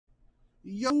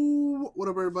Yo, what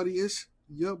up, everybody? It's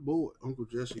your boy, Uncle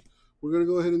Jesse. We're gonna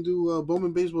go ahead and do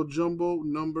Bowman Baseball Jumbo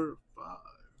number 5.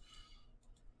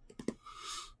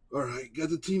 All right, got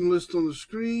the team list on the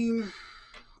screen.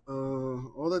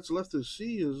 All that's left to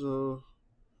see is well,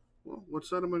 what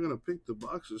side am I gonna pick the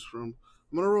boxes from?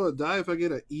 I'm gonna roll a die. If I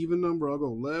get an even number, I'll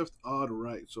go left, odd,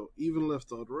 right. So even,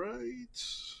 left, odd, right.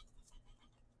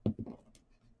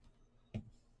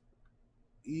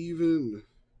 Even,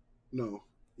 no,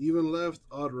 even, left,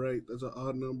 odd, right. That's an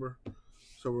odd number.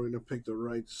 So we're gonna pick the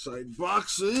right side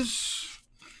boxes.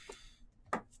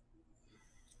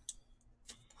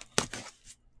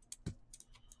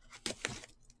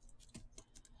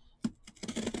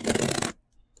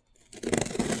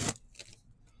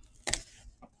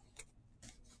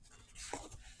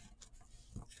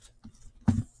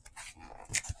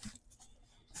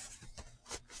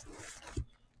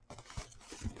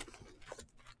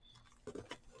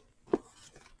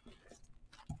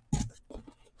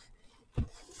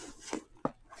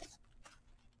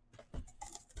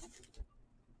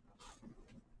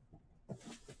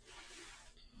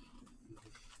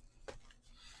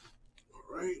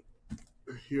 All right.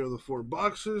 Here are the 4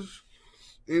 boxes.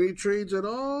 Any trades at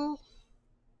all?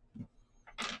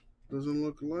 Doesn't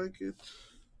look like it.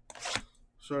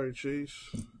 Sorry, Chase.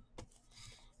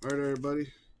 All right,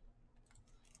 everybody.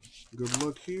 Good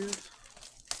luck here.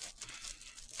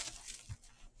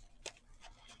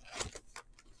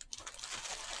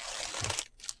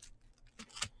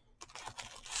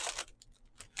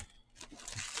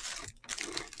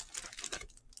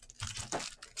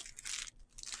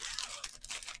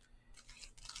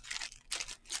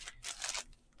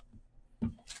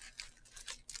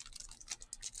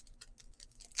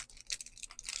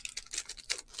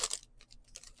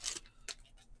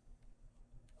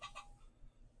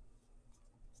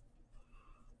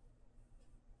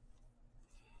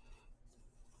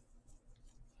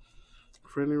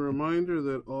 Friendly reminder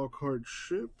that all cards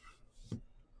ship.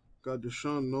 Got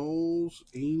Deshaun Knowles,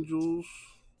 Angels,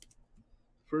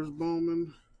 first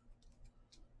Bowman,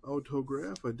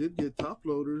 autograph. I did get top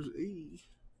loaders.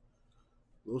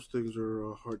 Those things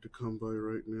are hard to come by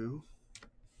right now.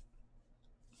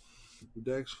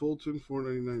 Dax Fulton,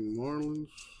 $4.99 Marlins.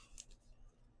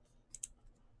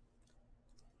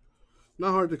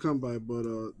 Not hard to come by, but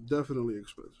definitely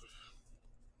expensive.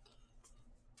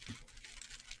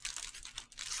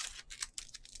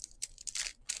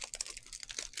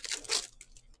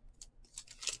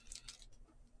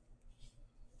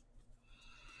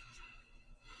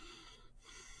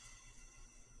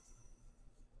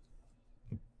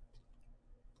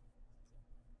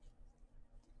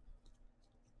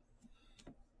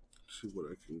 See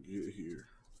what I can get here.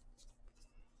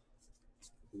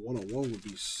 101 would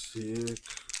be sick.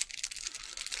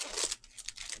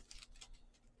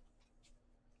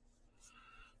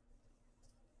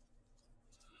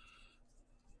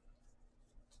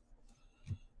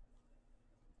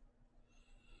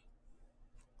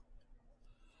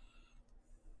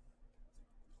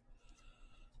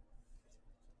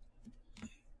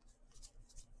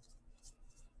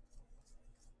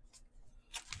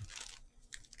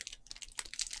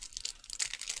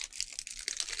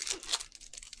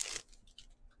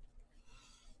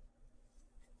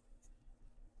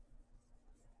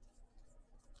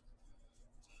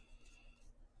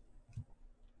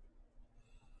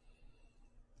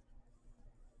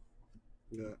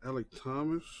 Got Alec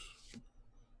Thomas,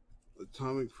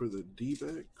 Atomic for the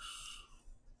D-backs.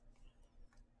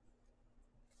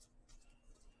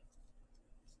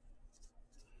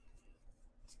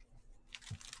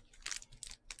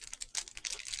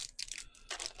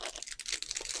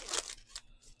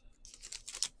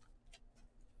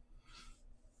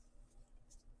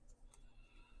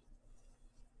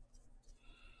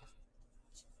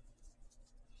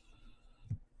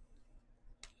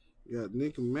 Got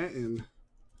Nick Matton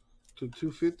to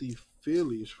 250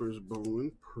 Phillies first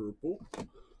Bowman, purple.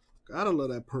 Gotta love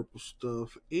that purple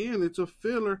stuff. And it's a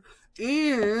filler.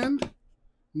 And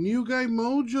new guy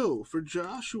Mojo for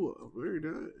Joshua. Very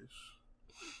nice.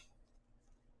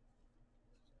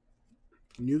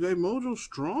 New guy Mojo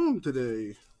strong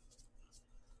today.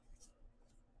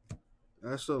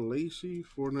 Asa Lacey,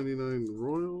 $4.99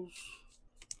 Royals.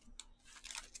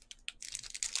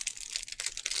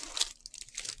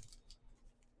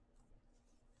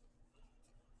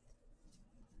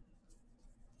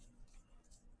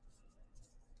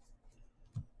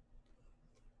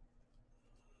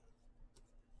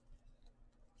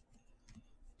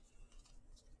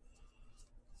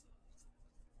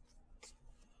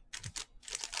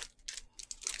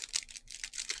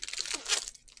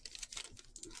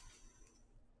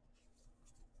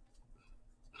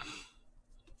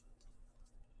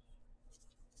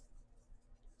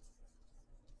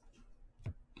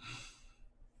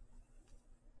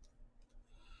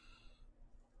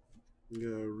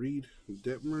 Reed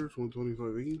Detmers,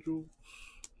 125 Angels.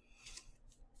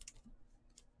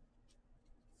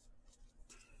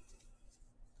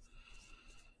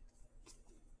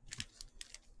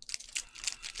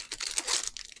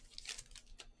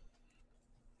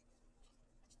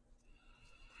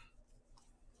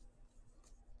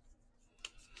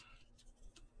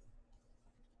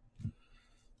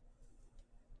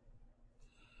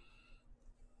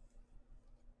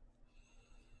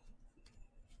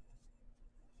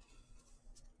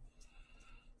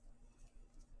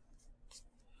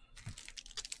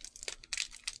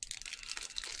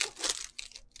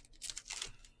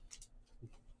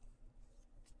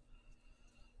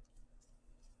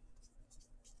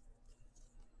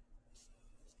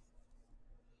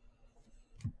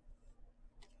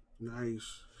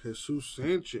 Nice. Jesus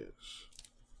Sanchez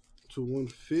to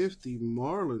 150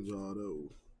 Marlins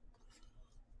auto.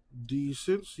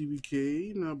 Decent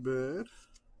CBK, not bad.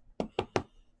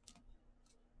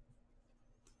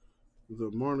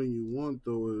 The Marlin you want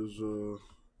though is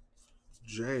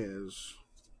Jazz.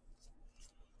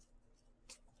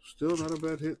 Still not a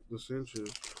bad hit, the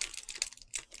Sanchez.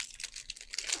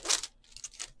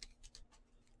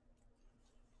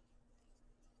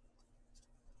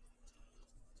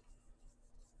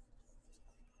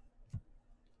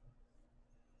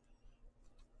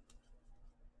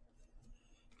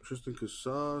 Tristan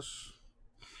Casas,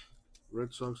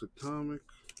 Red Sox Atomic.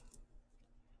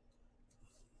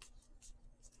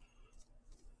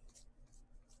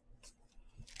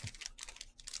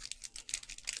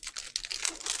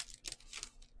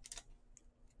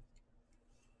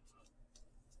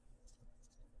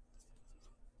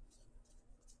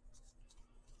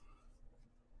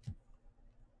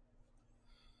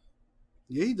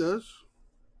 Yeah, he does.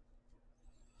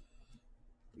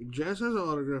 Jazz has an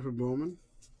autograph of Bowman.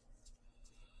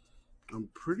 I'm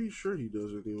pretty sure he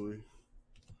does anyway.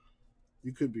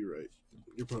 You could be right.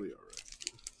 You're probably all right.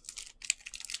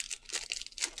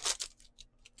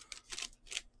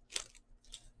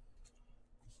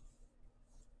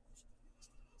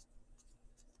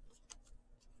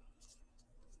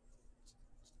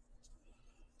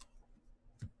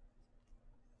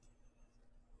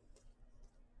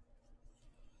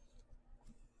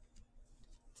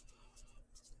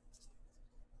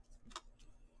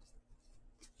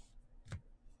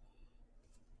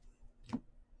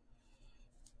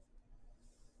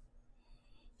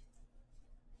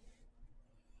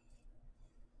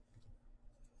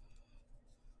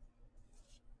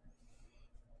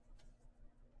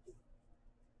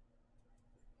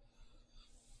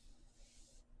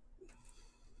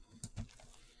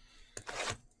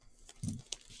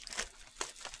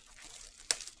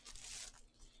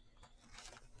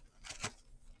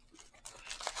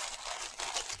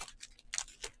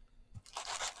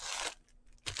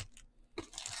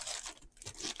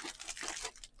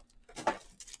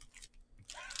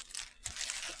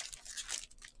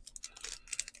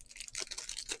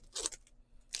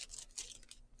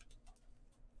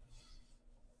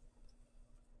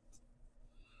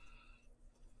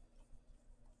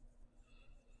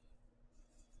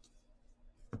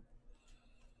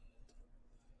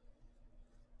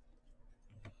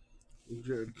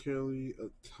 Jared Kelly,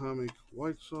 Atomic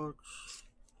White Sox.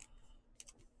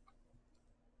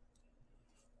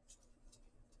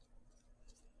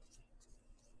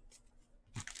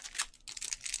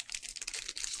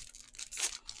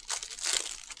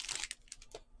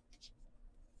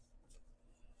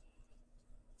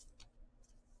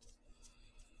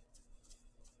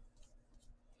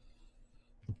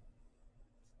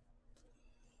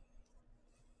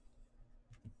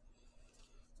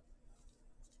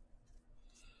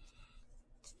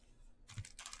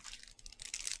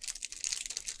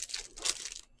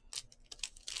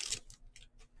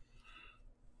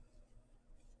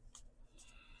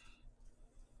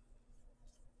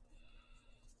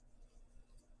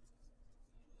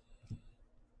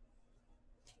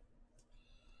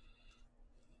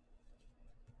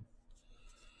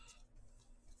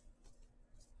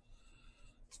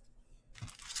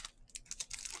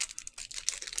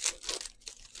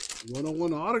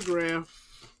 One-on-one autograph.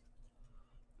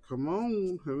 Come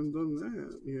on, haven't done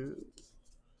that yet.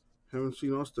 Haven't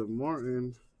seen Austin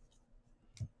Martin.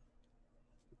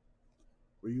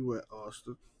 Where you at,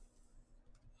 Austin?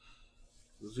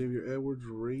 Xavier Edwards,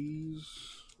 Rays,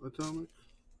 Atomic.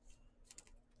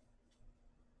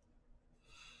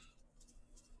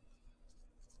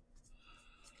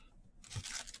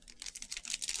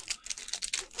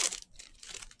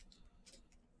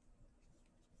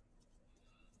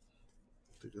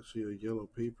 I think I see a yellow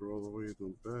paper all the way in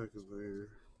the back of there.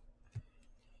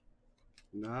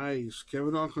 Nice.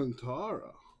 Kevin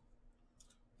Alcantara.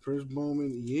 First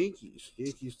Bowman Yankees.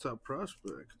 Yankees top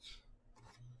prospect.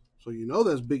 So you know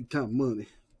that's big time money.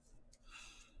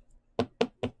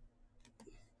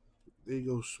 There you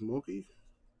go, Smokey.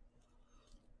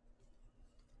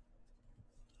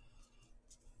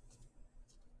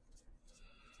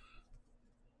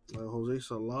 Jose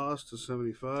Salas to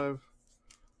 75.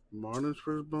 Martin's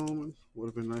first Bowman. Would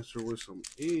have been nicer with some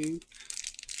ink.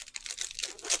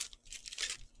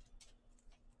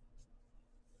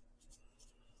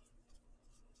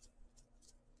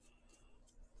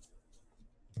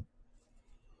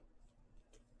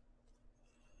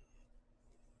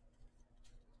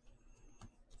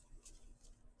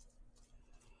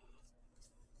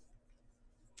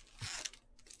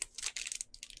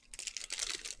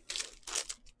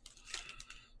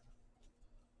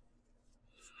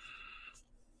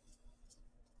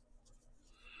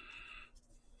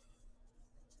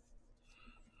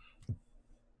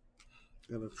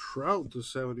 Got a Trout to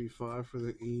 75 for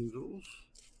the Angels.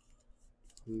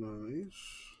 Nice.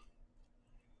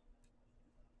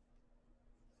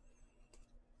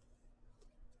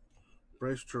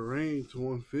 Bryce Terrain to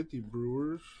 150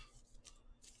 Brewers.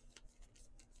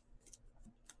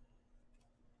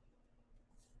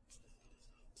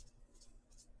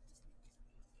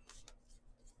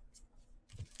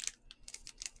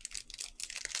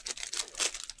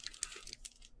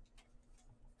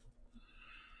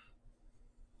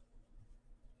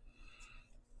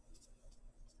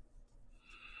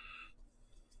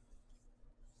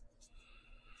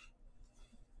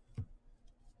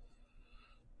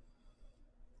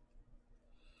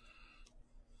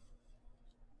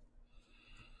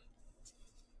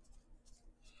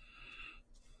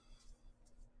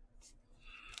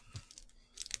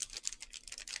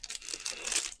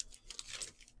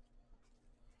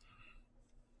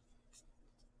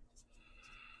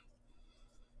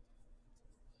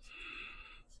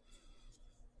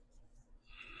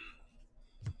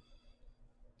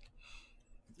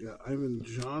 Yeah, Ivan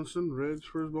Johnson, Reds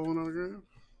first Bowman autograph.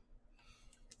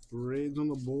 Reds on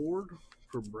the board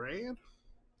for Brad.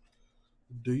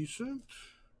 Decent.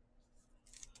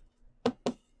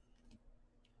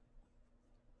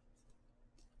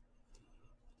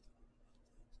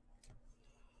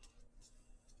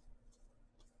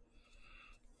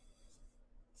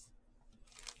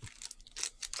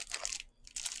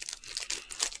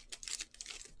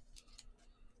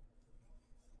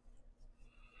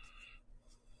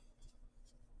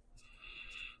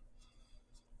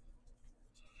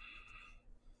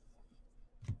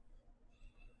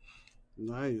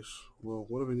 Nice. Well,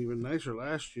 would have been even nicer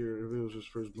last year if it was his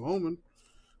first Bowman.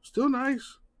 Still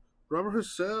nice. Robert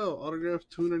Hassell, autograph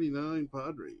 299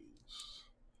 Padres.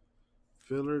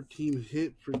 Filler team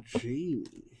hit for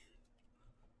Jamie.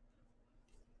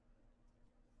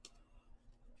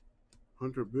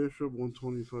 Hunter Bishop,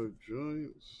 125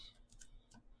 Giants.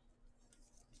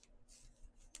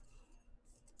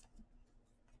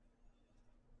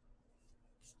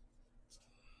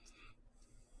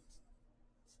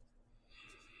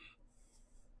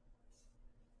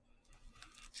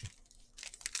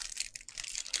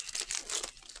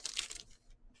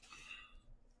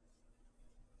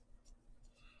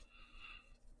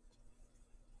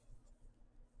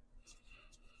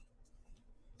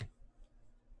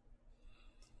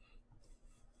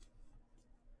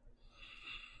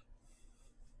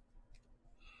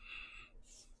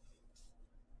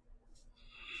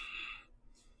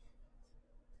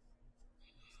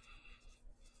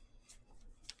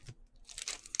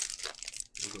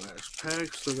 Last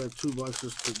pack, still got 2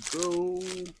 boxes to go.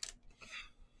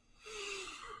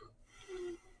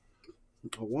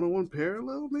 A 101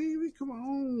 parallel, maybe? Come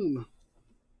on.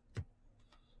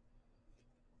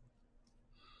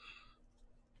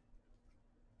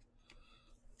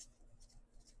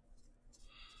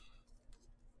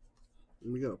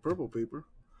 And we got a purple paper.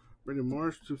 Brandon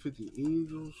Marsh, 250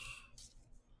 Angels.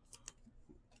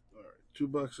 All right, 2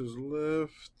 boxes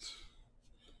left.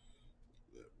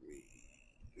 Let me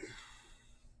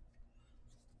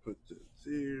put that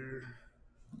there.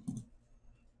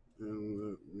 And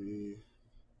let me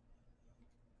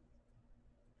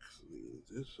clean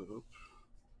this up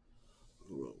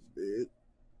a little bit.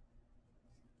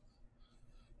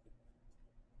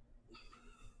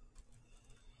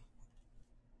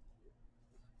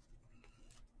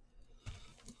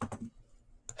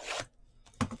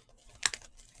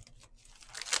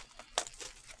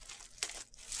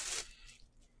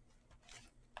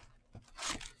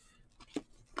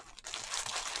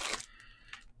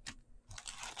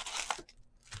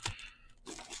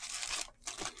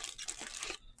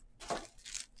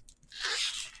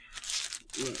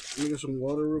 me get some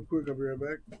water real quick. I'll be right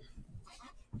back.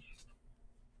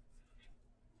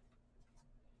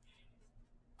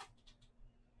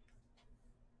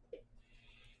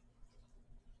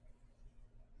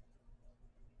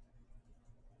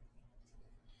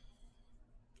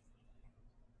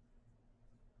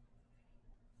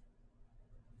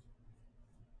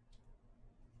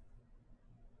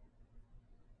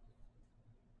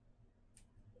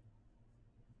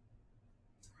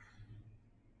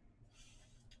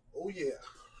 Oh yeah,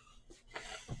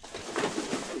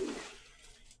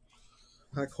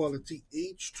 high quality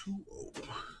H2O.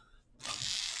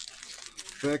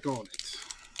 Back on it.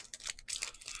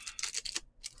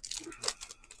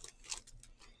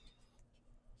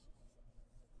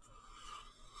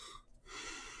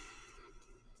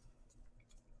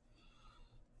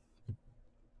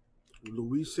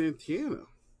 Luis Santana.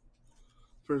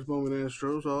 First Bowman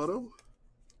Astros auto.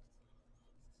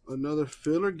 Another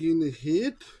filler getting the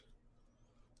hit.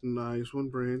 Nice one,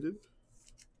 Brandon.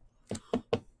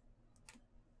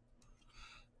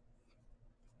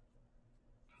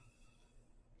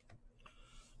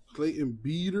 Clayton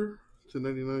Beater to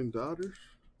 99 Dodgers.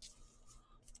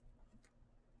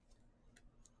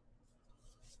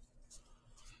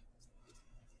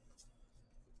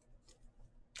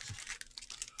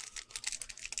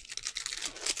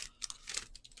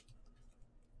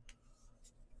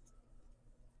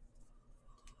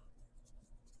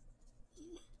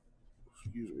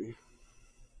 Excuse me.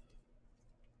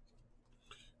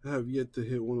 I have yet to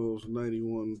hit one of those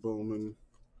 91 Bowman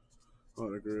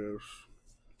autographs.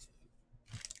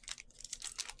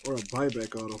 Or a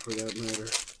buyback auto for that matter.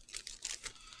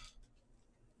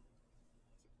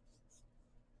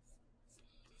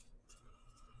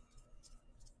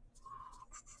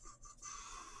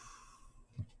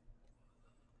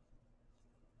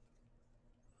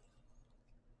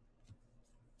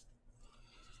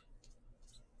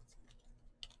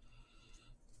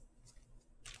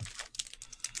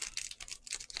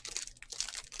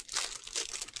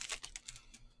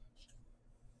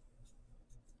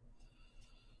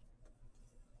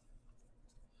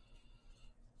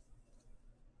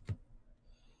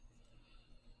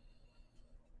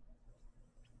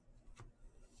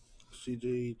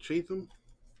 CJ Chatham.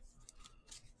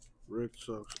 Red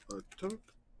Sox attack.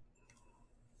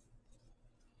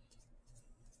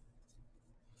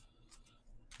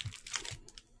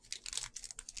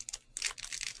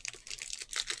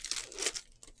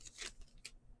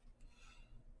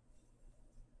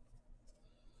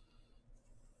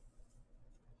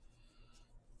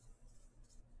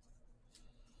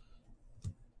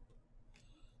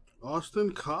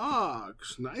 Austin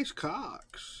Cox. Nice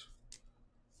Cox.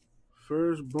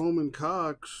 First Bowman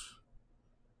Cox.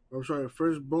 I'm sorry,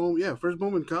 first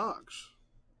Bowman Cox.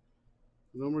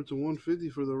 Number to 150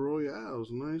 for the Royals.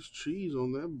 Nice cheese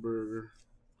on that burger.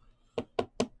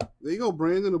 There you go,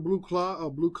 Brandon. A blue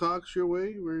Cox your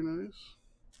way. Very nice.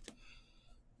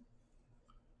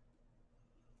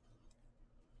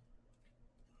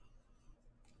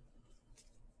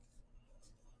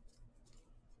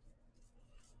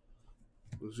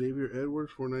 Xavier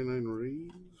Edwards, 499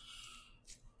 Rays.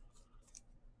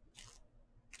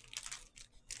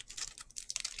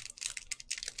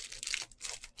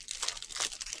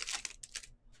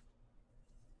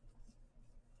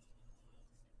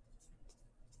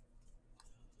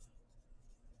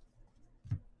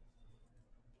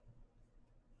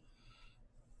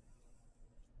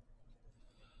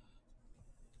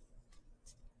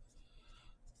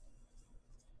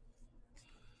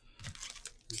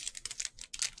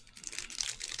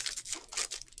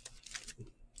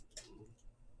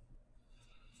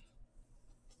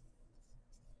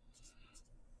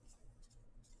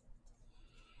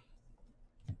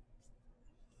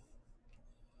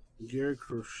 Garrett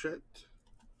Crochet,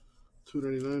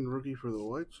 299 rookie for the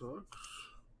White Sox.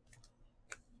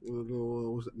 A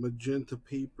little was it magenta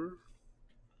paper.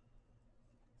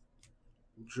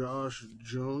 Josh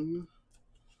Jung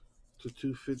to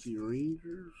 250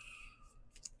 Rangers.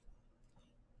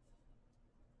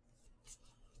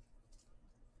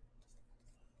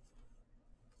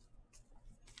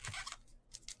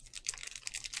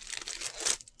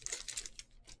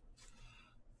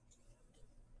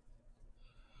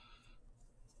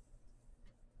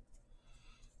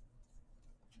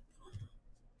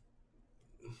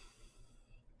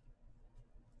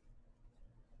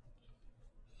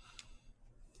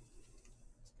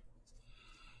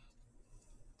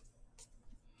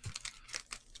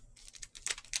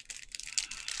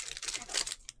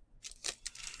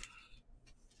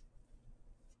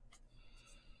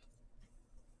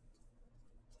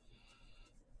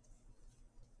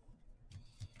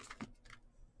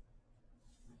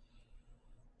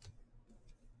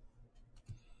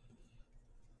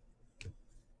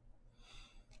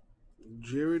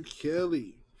 Jared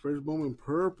Kelly, first Bowman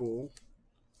purple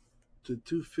to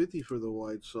 250 for the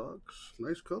White Sox.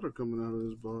 Nice color coming out of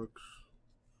this box.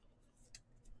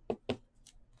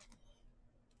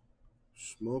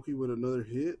 Smokey with another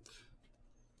hit.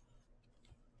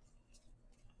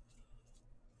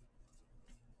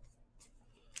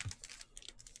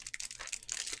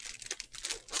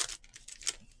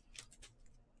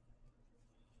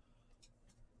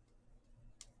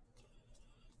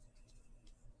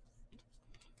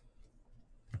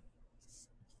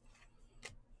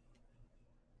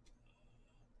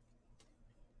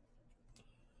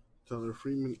 Tyler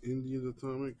Freeman, Indians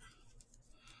Atomic.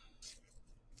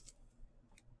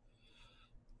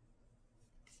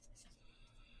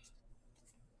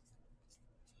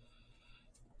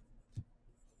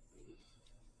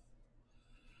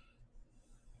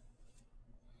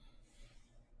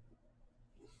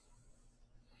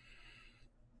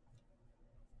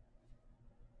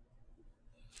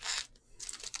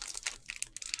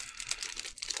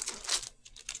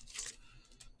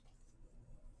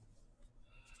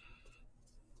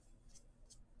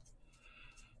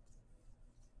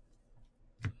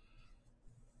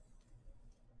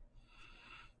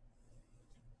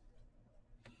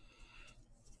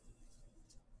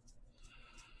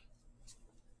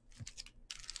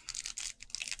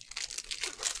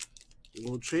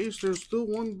 Well, Chase, there's still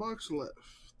one box left.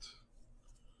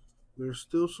 There's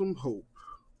still some hope.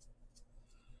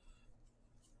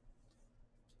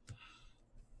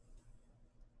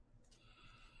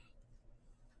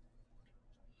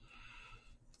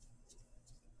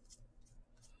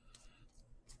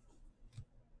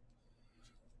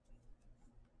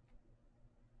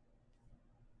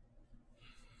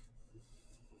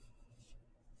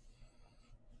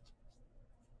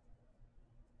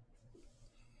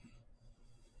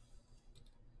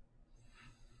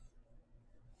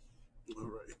 All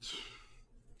right.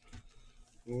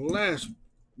 Last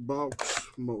box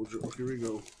mojo. Here we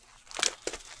go.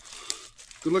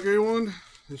 Good luck, everyone,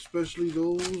 especially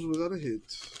those without a hit.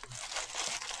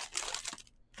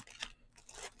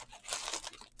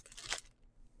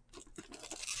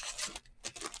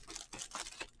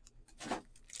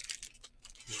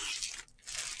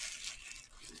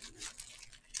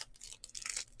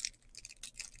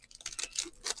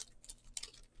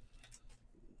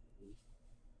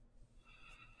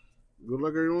 Good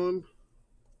luck, everyone.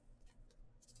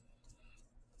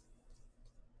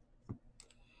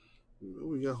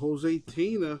 We got Jose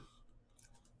Tina.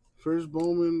 First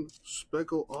Bowman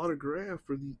Speckle autograph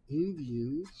for the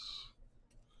Indians.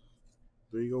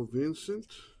 There you go, Vincent.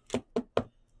 A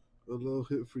little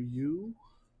hit for you.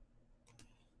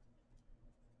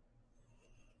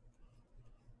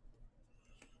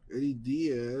 Eddie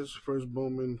Diaz, first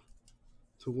Bowman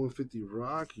to 150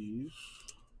 Rockies.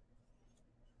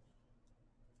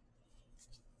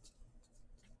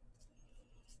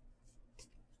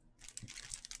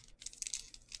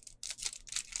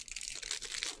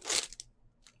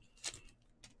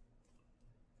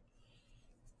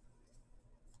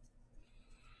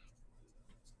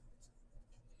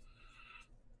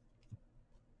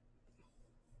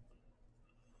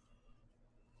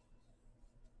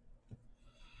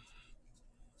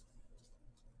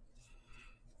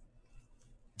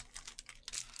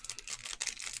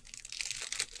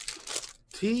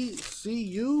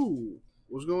 TCU.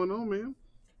 What's going on, man?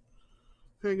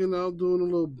 Hanging out, doing a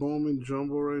little Bowman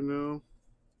jumbo right now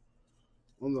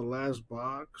on the last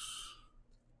box.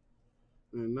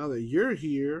 And now that you're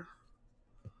here,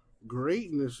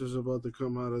 greatness is about to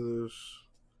come out of this.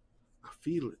 I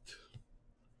feel it.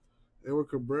 Edward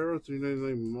Cabrera,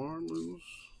 399 Marlins.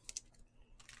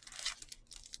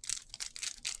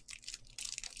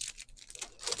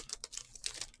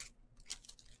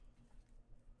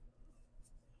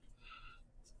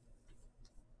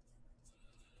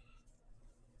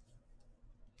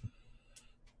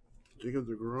 Jacob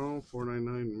DeGrom,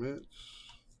 499 Mets.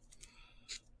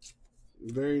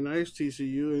 Very nice,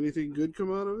 TCU. Anything good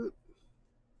come out of it?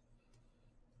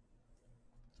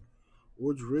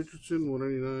 Woods Richardson,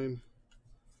 199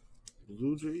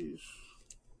 Blue Jays.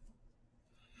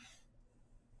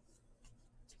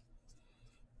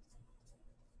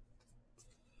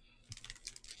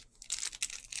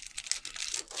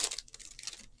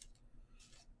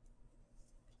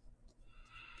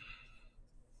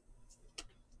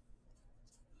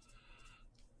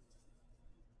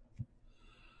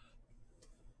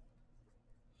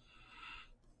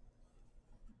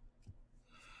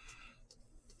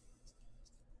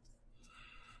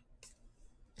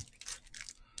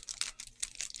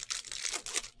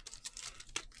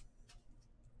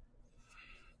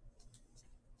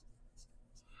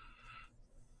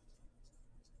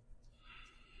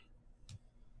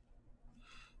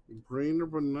 Brainer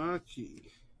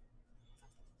Benaki.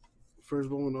 First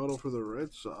Bowman auto for the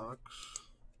Red Sox.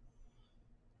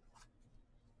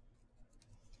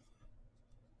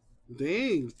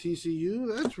 Dang, TCU,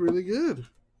 that's really good.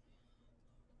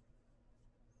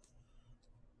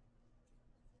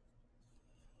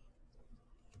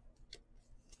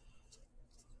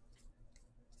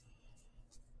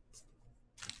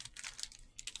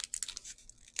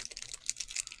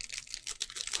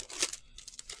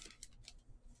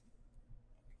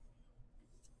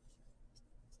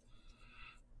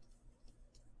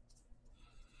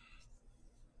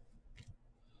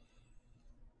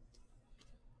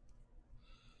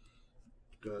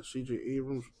 Got CJ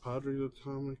Abrams, Padres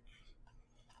Atomic.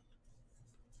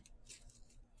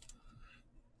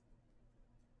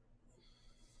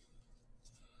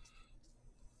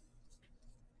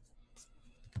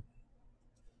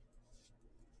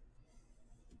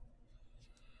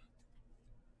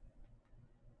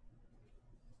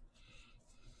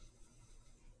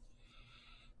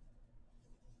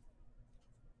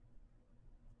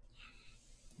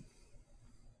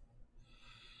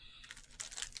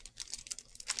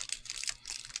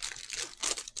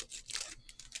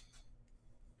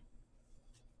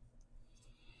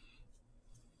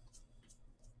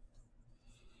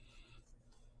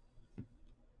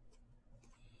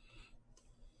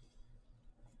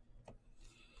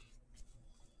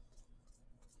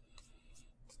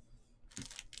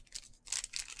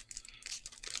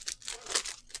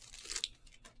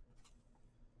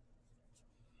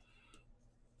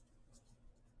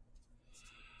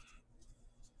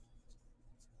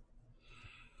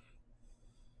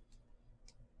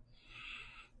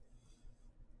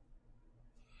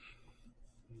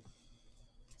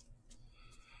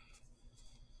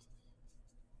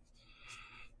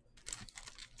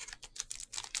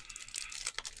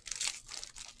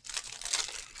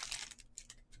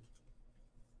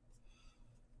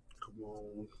 Come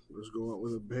on, let's go out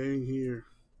with a bang here.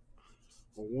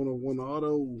 A 101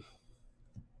 auto.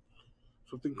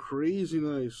 Something crazy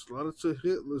nice. A lot of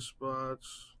hitless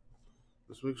spots.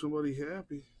 Let's make somebody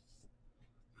happy.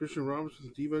 Christian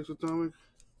Robinson, D-backs Atomic.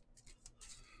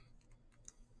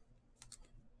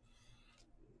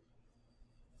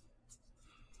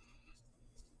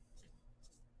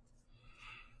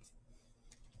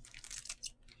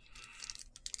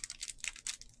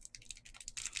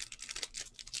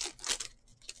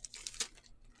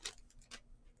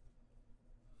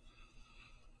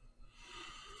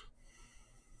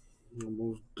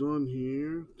 Almost done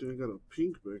here. Then I got a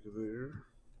pink back there.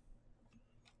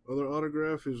 Other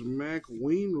autograph is Mac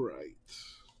Wainwright.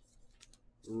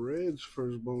 Reds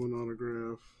first Bowman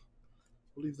autograph.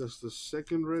 I believe that's the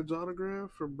second Reds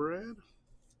autograph for Brad.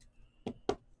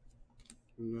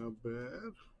 Not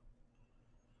bad.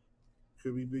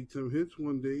 Could be big time hits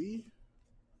one day.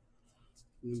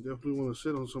 You definitely want to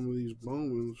sit on some of these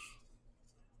Bowmans.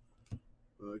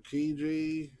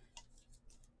 KJ,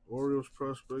 Orioles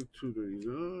prospect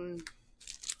 239.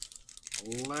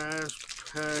 Last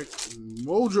pack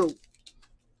mojo.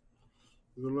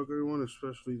 Good luck, everyone,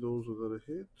 especially those without a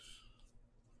hit.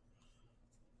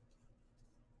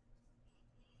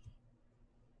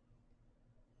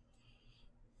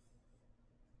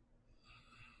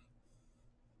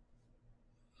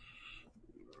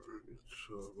 Alright,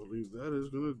 so I believe that is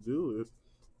going to do it.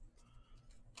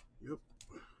 Yep.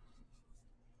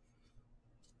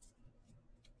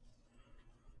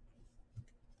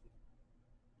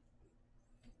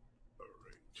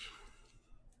 Alright.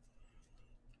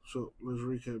 So let's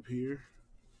recap here.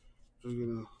 Just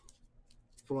going to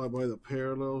fly by the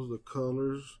parallels, the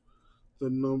colors, the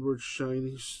numbered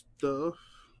shiny stuff.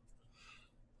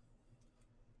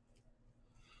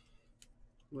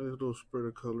 Nice little spread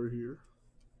of color here.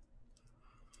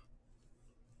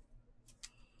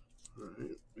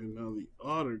 Alright, and now the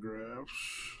autographs.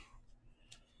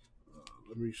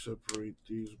 Let me separate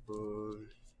these by...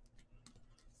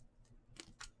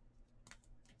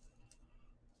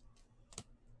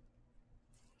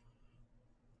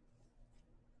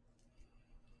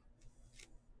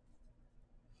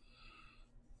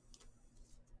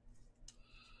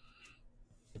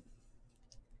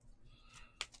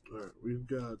 Alright, we've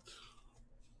got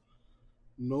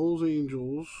Knowles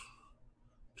Angels,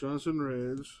 Johnson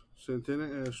Reds, Santana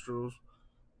Astros,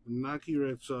 Naki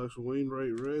Red Sox,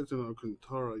 Wainwright Reds, and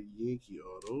Alcantara Yankee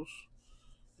autos.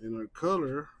 In our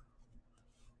color,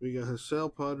 we got Hassel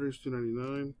Padres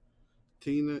 299,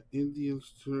 Tina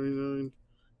Indians 299,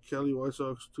 Cali White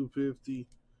Sox 250,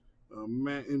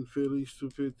 Matin Phillies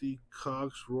 250,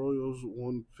 Cox Royals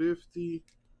 150,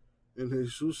 and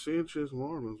Jesus Sanchez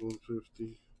Marlins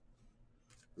 150.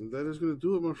 And that is going to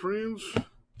do it, my friends.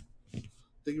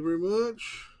 Thank you very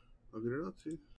much. I'll get it out to you.